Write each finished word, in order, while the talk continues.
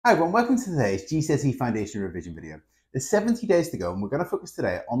Hi everyone, welcome to today's GCSE Foundation Revision video. There's 70 days to go and we're going to focus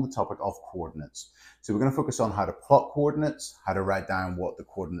today on the topic of coordinates. So we're going to focus on how to plot coordinates, how to write down what the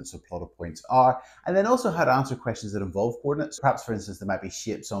coordinates of plotted points are, and then also how to answer questions that involve coordinates. Perhaps, for instance, there might be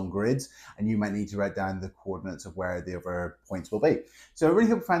shapes on grids and you might need to write down the coordinates of where the other points will be. So I really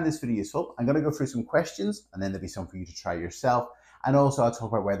hope you find this video useful. I'm going to go through some questions and then there'll be some for you to try yourself. And also I'll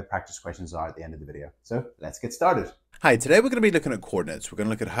talk about where the practice questions are at the end of the video. So let's get started. Hi, today we're going to be looking at coordinates. We're going to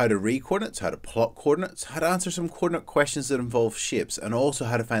look at how to read coordinates, how to plot coordinates, how to answer some coordinate questions that involve shapes, and also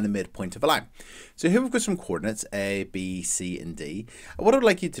how to find the midpoint of a line. So here we've got some coordinates, A, B, C, and D. And what I'd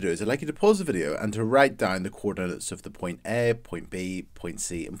like you to do is I'd like you to pause the video and to write down the coordinates of the point A, point B, point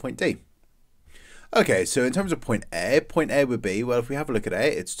C, and point D. Okay, so in terms of point A would be, well, if we have a look at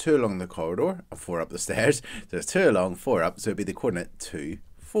A, it's 2 along the corridor and 4 up the stairs. So it's 2 along, 4 up, so it'd be the coordinate 2,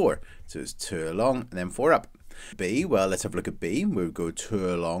 4. So it's 2 along and then 4 up. B, well, let's have a look at B. We'll go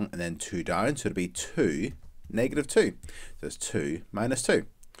 2 along and then 2 down. So it'll be 2, negative 2. So it's 2 minus 2.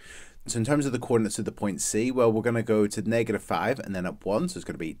 So in terms of the coordinates of the point C, well, we're going to go to negative 5 and then up 1. So it's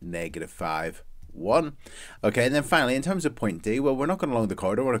going to be negative 5, 1. Okay, and then finally, in terms of point D, well, we're not going along the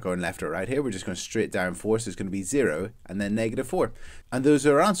corridor. We're not going left or right here. We're just going straight down 4. So it's going to be 0 and then negative 4. And those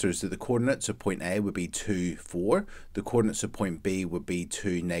are our answers. So the coordinates of point A would be 2, 4. The coordinates of point B would be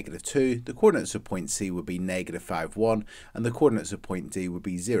 2, negative 2. The coordinates of point C would be negative 5, 1. And the coordinates of point D would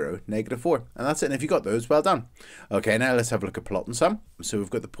be 0, negative 4. And that's it. And if you got those, well done. Okay, now let's have a look at plotting some. So we've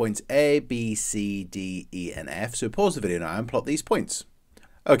got the points A, B, C, D, E, and F. So pause the video now and plot these points.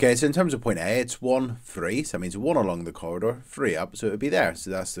 Okay, so in terms of point A, it's 1, 3, so that means 1 along the corridor, 3 up, so it would be there. So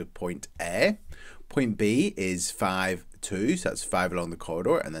that's the point A. Point B is 5, 2, so that's 5 along the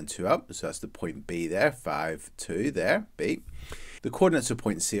corridor, and then 2 up, so that's the point B there, 5, 2 there, B. The coordinates of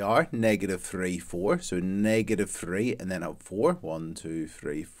point C are negative 3, 4, so negative 3 and then up 4, 1, 2,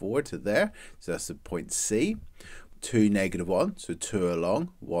 3, 4 to there, so that's the point C. 2, negative 1, so 2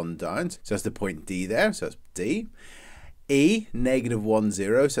 along, 1 down, so that's the point D there, so that's D. E, negative 1,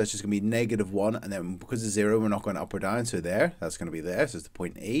 0, so it's just going to be negative 1, and then because it's 0, we're not going up or down, so there, that's going to be there, so it's the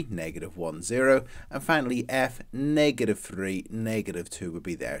point E, negative 1, 0, and finally F, negative 3, negative 2 would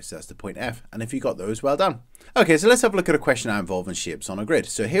be there, so that's the point F, and if you got those, well done. Okay, so let's have a look at a question now involving shapes on a grid.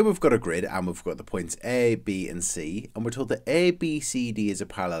 So here we've got a grid, and we've got the points A, B, and C, and we're told that A, B, C, D is a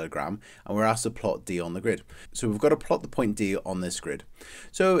parallelogram, and we're asked to plot D on the grid. So we've got to plot the point D on this grid.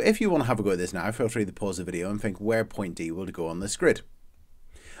 So if you want to have a go at this now, feel free to pause the video and think where point D will go on this grid.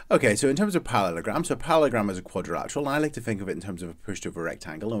 Okay, so in terms of parallelogram, so a parallelogram is a quadrilateral, and I like to think of it in terms of a pushed over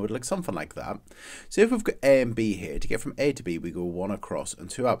rectangle, and it would look something like that. So if we've got A and B here, to get from A to B, we go 1 across and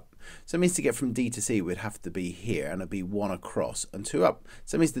 2 up. So that means to get from D to C, we'd have to be here, and it'd be 1 across and 2 up.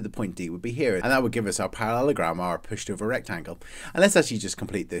 So that means that the point D would be here, and that would give us our parallelogram, our pushed over rectangle. And let's actually just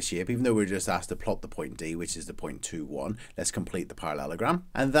complete this shape, even though we're just asked to plot the point D, which is the point 2, 1. Let's complete the parallelogram,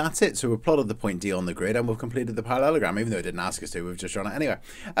 and that's it. So we've plotted the point D on the grid, and we've completed the parallelogram, even though it didn't ask us to, we've just drawn it anyway.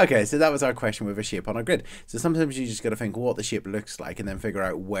 Okay, so that was our question with a shape on a grid. So sometimes you just got to think what the shape looks like and then figure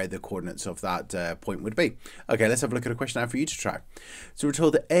out where the coordinates of that point would be. Okay, let's have a look at a question now for you to try. So we're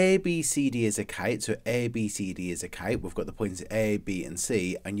told that A, B, C, D is a kite. So A, B, C, D is a kite. We've got the points A, B, and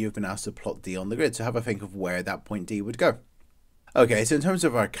C, and you've been asked to plot D on the grid. So have a think of where that point D would go. Okay, so in terms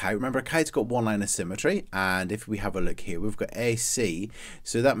of our kite, remember a kite's got one line of symmetry, and if we have a look here, we've got AC,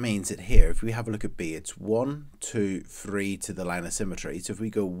 so that means that here, if we have a look at B, it's 1, 2, 3 to the line of symmetry. So if we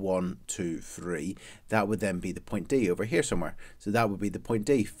go 1, 2, 3, that would then be the point D over here somewhere. So that would be the point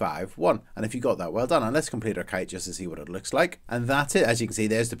D, 5, 1. And if you got that, well done. And let's complete our kite just to see what it looks like. And that's it. As you can see,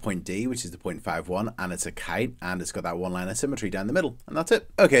 there's the point D, which is the point 5, 1, and it's a kite, and it's got that one line of symmetry down the middle. And that's it.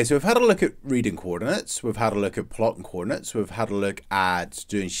 Okay, so we've had a look at reading coordinates, we've had a look at plotting coordinates, we've had a look at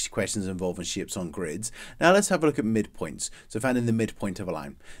doing questions involving shapes on grids. Now let's have a look at midpoints. So finding the midpoint of a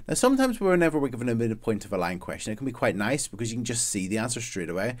line. Now sometimes whenever we're given a midpoint of a line question, it can be quite nice because you can just see the answer straight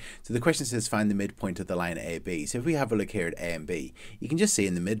away. So the question says find the midpoint of the line AB. So if we have a look here at A and B, you can just see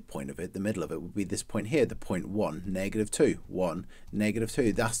in the midpoint of it, the middle of it would be this point here, the point 1, negative 2, 1, negative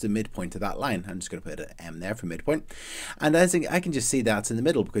 2. That's the midpoint of that line. I'm just going to put an M there for midpoint. And as I can just see that's in the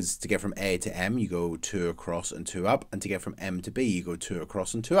middle because to get from A to M, you go 2 across and 2 up, and to get from M to B, you go 2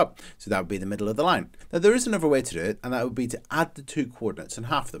 across and 2 up. So that would be the middle of the line. Now there is another way to do it, and that would be to add the two coordinates and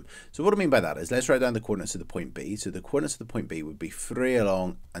half them. So what I mean by that is let's write down the coordinates of the point B. So the coordinates of the point B would be 3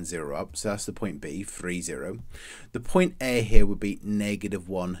 along and 0 up. So that's the point B, 3, 0. The point A here would be negative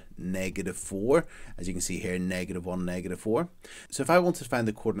 1, negative 4. As you can see here, negative 1, negative 4. So if I wanted to find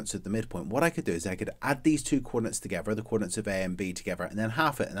the coordinates of the midpoint, what I could do is I could add these two coordinates together, the coordinates of A and B together, and then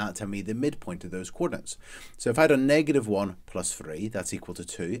half it, and that'll tell me the midpoint of those coordinates. So if I had a negative 1 plus plus 3, that's equal to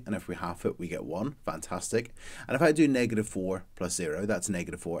 2. And if we half it, we get 1. Fantastic. And if I do negative 4 plus 0, that's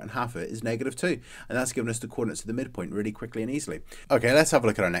negative 4. And half it is negative 2. And that's given us the coordinates of the midpoint really quickly and easily. Okay, let's have a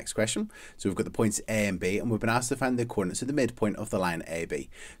look at our next question. So we've got the points A and B, and we've been asked to find the coordinates of the midpoint of the line AB.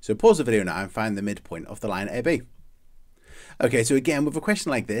 So pause the video now and find the midpoint of the line AB. Okay, so again, with a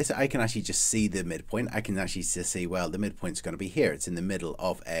question like this, I can actually just see the midpoint. I can actually just see, well, the midpoint's going to be here. It's in the middle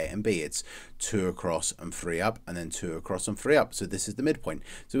of A and B. It's 2 across and 3 up, and then 2 across and 3 up. So this is the midpoint.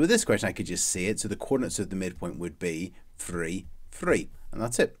 So with this question, I could just see it. So the coordinates of the midpoint would be 3, 3, and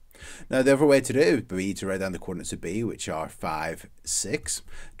that's it. Now, the other way to do it would be to write down the coordinates of B, which are 5, 6,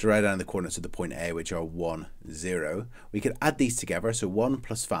 to write down the coordinates of the point A, which are 1, 0. We could add these together, so 1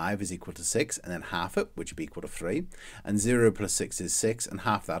 plus 5 is equal to 6, and then half it, which would be equal to 3, and 0 plus 6 is 6, and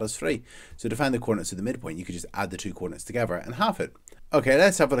half that is 3. So to find the coordinates of the midpoint, you could just add the two coordinates together and half it. Okay,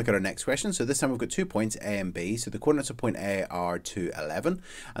 let's have a look at our next question. So this time we've got 2 points, A and B. So the coordinates of point A are 2, 11,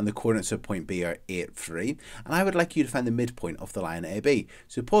 and the coordinates of point B are 8, 3. And I would like you to find the midpoint of the line AB.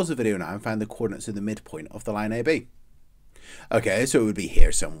 So pause the video now and find the coordinates of the midpoint of the line AB. Okay, so it would be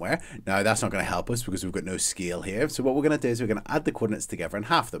here somewhere. Now that's not going to help us because we've got no scale here. So what we're going to do is we're going to add the coordinates together and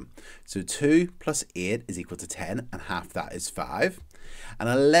half them. So 2 plus 8 is equal to 10, and half that is 5. And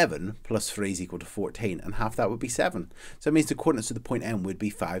 11 plus 3 is equal to 14, and half that would be 7. So that means the coordinates of the point M would be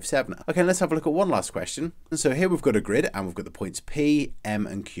 5, 7. Okay, let's have a look at one last question. And so here we've got a grid, and we've got the points P, M,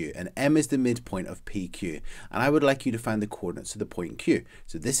 and Q. And M is the midpoint of PQ. And I would like you to find the coordinates of the point Q.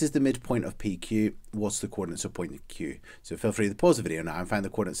 So this is the midpoint of PQ. What's the coordinates of point Q? So feel free to pause the video now and find the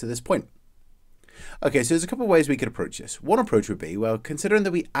coordinates of this point. Okay, so there's a couple of ways we could approach this. One approach would be, well, considering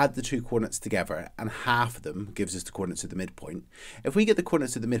that we add the two coordinates together and half them gives us the coordinates of the midpoint. If we get the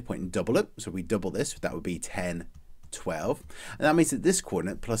coordinates of the midpoint and double it, so we double this, that would be 10, 12. And that means that this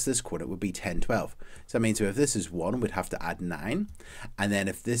coordinate plus this coordinate would be 10, 12. So that means if this is 1, we'd have to add 9. And then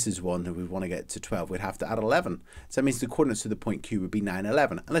if this is 1 and we want to get to 12, we'd have to add 11. So that means the coordinates of the point Q would be 9,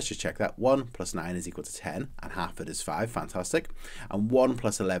 11. And let's just check that. 1 plus 9 is equal to 10, and half it is 5. Fantastic. And 1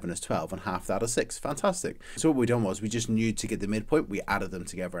 plus 11 is 12, and half that is 6. Fantastic. So what we done was we just knew to get the midpoint, we added them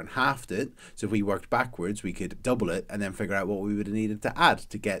together and halved it. So if we worked backwards, we could double it and then figure out what we would have needed to add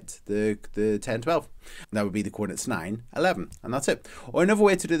to get the 10, 12. And that would be the coordinates 9, 11, and that's it. Or another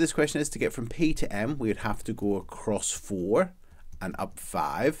way to do this question is to get from P to M, we would have to go across 4 and up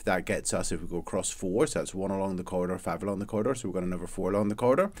 5. That gets us, if we go across 4, so that's 1 along the corridor, 5 along the corridor, so we're going another 4 along the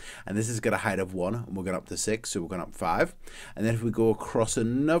corridor. And this has got a height of 1, and we're going up to 6, so we're going up 5. And then if we go across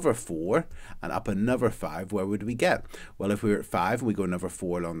another 4 and up another 5, where would we get? Well, if we were at 5 and we go another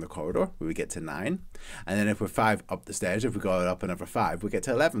 4 along the corridor, we would get to 9. And then if we're 5 up the stairs, if we go up another 5, we get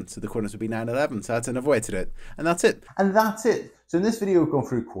to 11. So the coordinates would be 9, 11. So that's another way to do it. And that's it. And that's it. So in this video, we've gone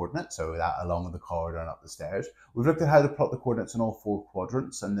through coordinates, so that along the corridor and up the stairs. We've looked at how to plot the coordinates in all 4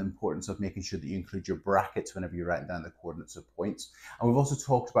 quadrants and the importance of making sure that you include your brackets whenever you're writing down the coordinates of points. And we've also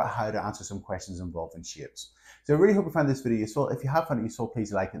talked about how to answer some questions involving shapes. So I really hope you found this video useful. If you have found it useful,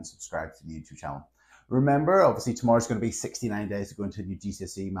 please like and subscribe to the YouTube channel. Remember, obviously tomorrow's going to be 69 days to go into a new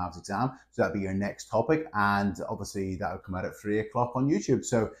GCSE maths exam. So that'll be your next topic. And obviously that'll come out at 3 o'clock on YouTube.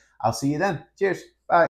 So I'll see you then. Cheers.